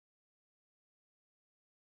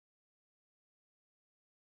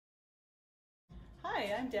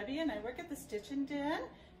Hi, I'm Debbie and I work at the Stitchin' Den.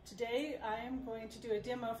 Today I am going to do a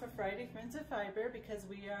demo for Friday Friends of Fiber because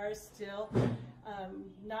we are still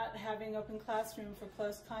not having open classroom for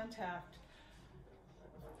close contact.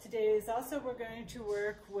 Today is also we're going to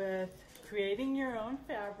work with creating your own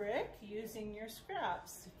fabric using your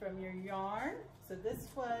scraps from your yarn. So this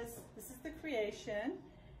is the creation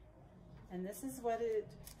and this is what it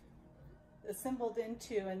assembled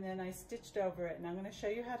into, and then I stitched over it, and I'm going to show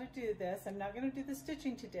you how to do this. I'm not going to do the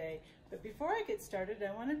stitching today, but before I get started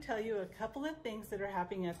I want to tell you a couple of things that are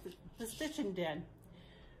happening at the Stitchin' Den.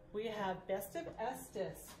 We have Best of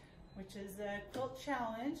Estes, which is a quilt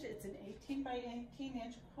challenge. It's an 18 by 18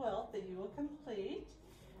 inch quilt that you will complete.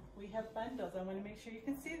 We have bundles. I want to make sure you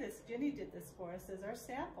can see this. Jenny did this for us as our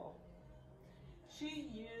sample. She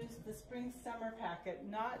used the spring summer packet,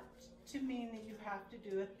 not to mean that you have to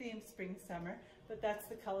do a theme spring summer, but that's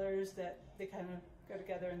the colors that they kind of go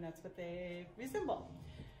together and that's what they resemble.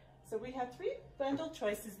 So we have 3 bundle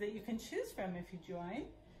choices that you can choose from if you join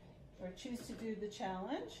or choose to do the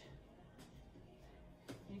challenge.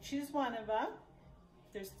 You choose one of them.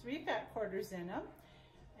 There's 3 fat quarters in them,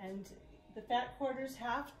 and the fat quarters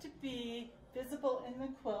have to be visible in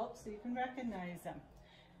the quilt so you can recognize them.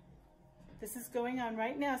 This is going on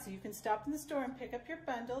right now, so you can stop in the store and pick up your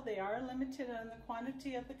bundle. They are limited on the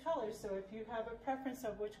quantity of the colors, so if you have a preference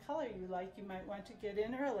of which color you like, you might want to get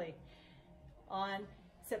in early. On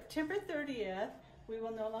September 30th, we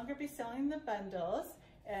will no longer be selling the bundles,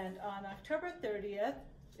 and on October 30th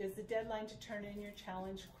is the deadline to turn in your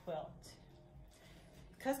challenge quilt.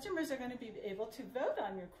 Customers are going to be able to vote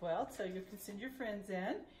on your quilt, so you can send your friends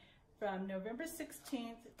in from November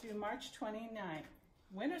 16th through March 29th.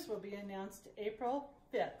 Winners will be announced April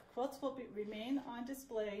 5th. Quilts will remain on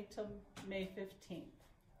display till May 15th.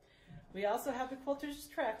 We also have the Quilter's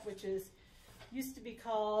Trek, which used to be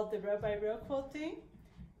called the Row by Row Quilting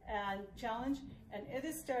and Challenge, and it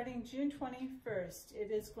is starting June 21st.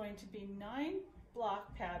 It is going to be 9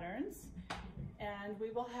 block patterns, and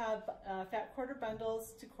we will have fat quarter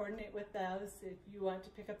bundles to coordinate with those if you want to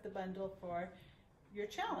pick up the bundle for your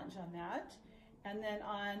challenge on that. And then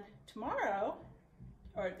on tomorrow,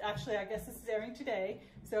 or actually I guess this is airing today,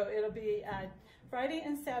 so it'll be Friday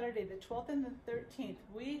and Saturday, the 12th and the 13th,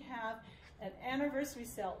 we have an anniversary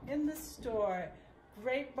sale in the store.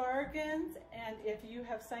 Great bargains, and if you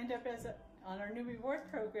have signed up on our new reward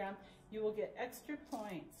program, you will get extra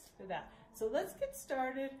points for that. So let's get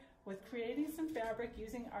started with creating some fabric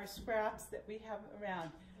using our scraps that we have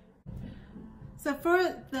around. So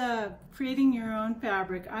for the creating your own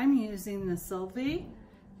fabric, I'm using the Sulky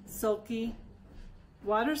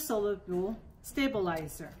water soluble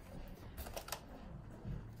stabilizer.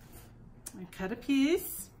 I cut a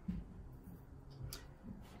piece,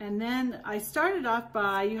 and then I started off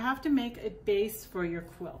by, you have to make a base for your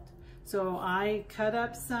quilt. So I cut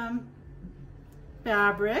up some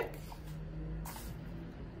fabric.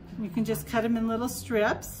 You can just cut them in little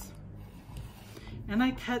strips. And I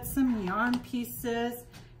cut some yarn pieces.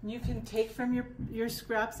 You can take from your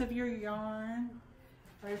scraps of your yarn,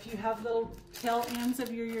 or if you have little tail ends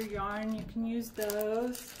of your yarn, you can use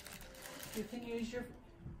those. You can use your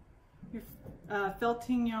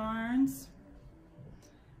felting yarns.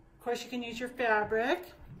 Of course, you can use your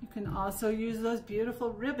fabric. You can also use those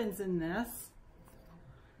beautiful ribbons in this.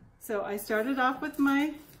 So I started off with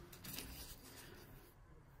my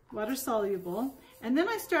water soluble, and then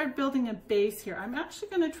I started building a base here. I'm actually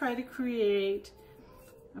going to try to create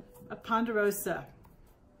a ponderosa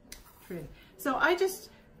tree. So I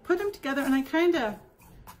just put them together and I kind of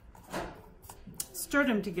stirred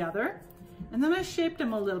them together, and then I shaped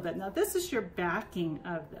them a little bit. Now this is your backing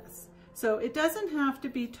of this, so it doesn't have to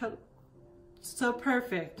be so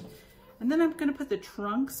perfect. And then I'm going to put the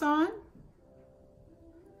trunks on.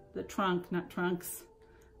 The trunk, not trunks.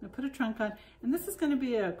 I'm going to put a trunk on, and this is going to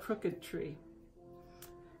be a crooked tree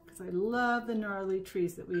because I love the gnarly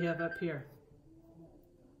trees that we have up here.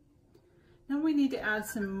 Now we need to add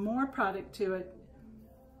some more product to it.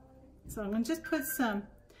 So I'm going to just put some,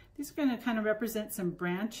 these are going to kind of represent some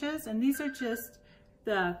branches, and these are just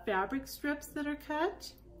the fabric strips that are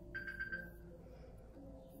cut.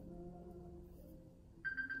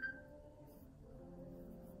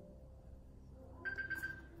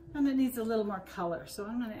 And it needs a little more color, so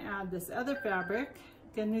I'm going to add this other fabric.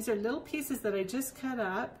 Again, these are little pieces that I just cut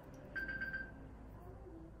up.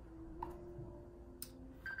 And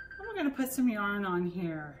we're going to put some yarn on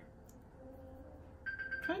here.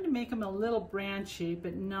 Trying to make them a little branchy,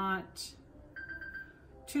 but not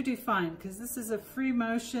too defined, because this is a free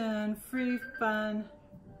motion, free fun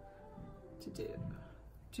to do,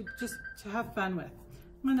 to have fun with.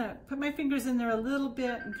 I'm gonna put my fingers in there a little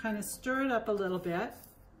bit and kind of stir it up a little bit.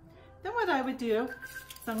 Then what I would do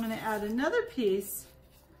is I'm gonna add another piece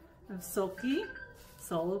of Sulky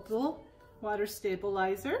soluble water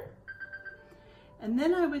stabilizer. And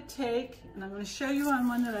then I would take, and I'm gonna show you on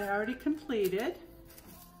one that I already completed.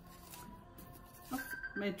 Oh,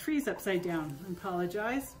 my tree's upside down, I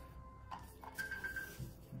apologize.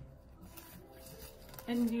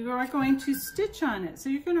 And you are going to stitch on it. So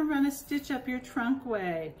you're going to run a stitch up your trunk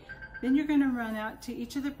way. Then you're going to run out to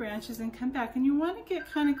each of the branches and come back. And you want to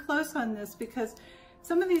get kind of close on this because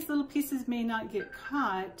some of these little pieces may not get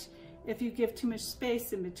caught if you give too much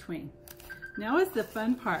space in between. Now is the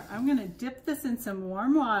fun part. I'm going to dip this in some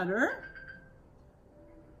warm water.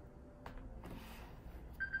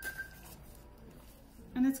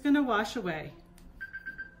 And it's going to wash away.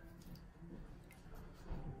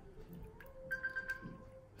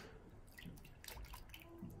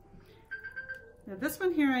 Now this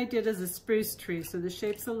one here I did as a spruce tree, so the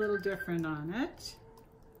shape's a little different on it.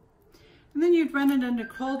 And then you'd run it under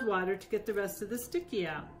cold water to get the rest of the sticky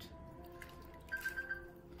out.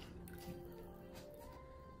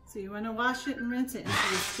 So you want to wash it and rinse it until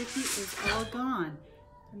the sticky is all gone.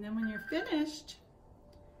 And then when you're finished,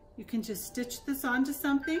 you can just stitch this onto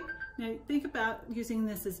something. Now think about using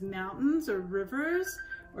this as mountains or rivers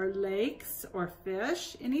or lakes or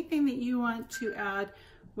fish, anything that you want to add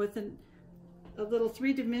with a little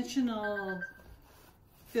three-dimensional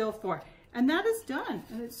fill for. And that is done,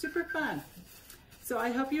 and it's super fun. So I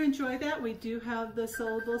hope you enjoy that. We do have the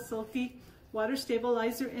soluble Sulky water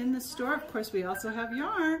stabilizer in the store. Of course, we also have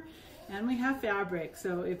yarn and we have fabric.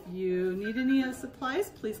 So if you need any supplies,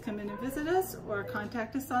 please come in and visit us or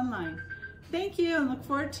contact us online. Thank you, and look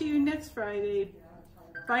forward to you next Friday.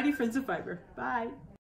 Friday Friends of Fiber. Bye.